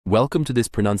Welcome to this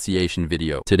pronunciation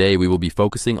video. Today we will be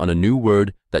focusing on a new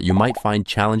word that you might find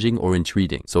challenging or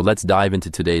intriguing. So let's dive into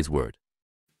today's word.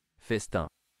 Festin,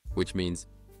 which means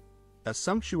a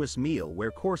sumptuous meal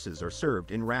where courses are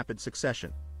served in rapid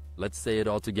succession. Let's say it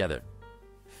all together.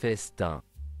 Festin.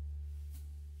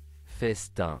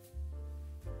 Festin.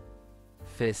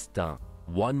 Festin.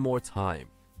 One more time.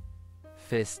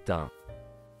 Festin.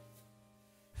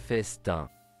 Festin.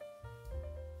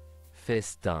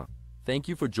 Festin. Thank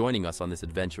you for joining us on this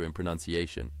adventure in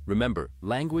pronunciation. Remember,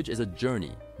 language is a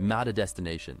journey, not a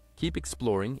destination. Keep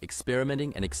exploring,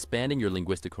 experimenting, and expanding your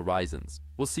linguistic horizons.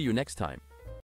 We'll see you next time.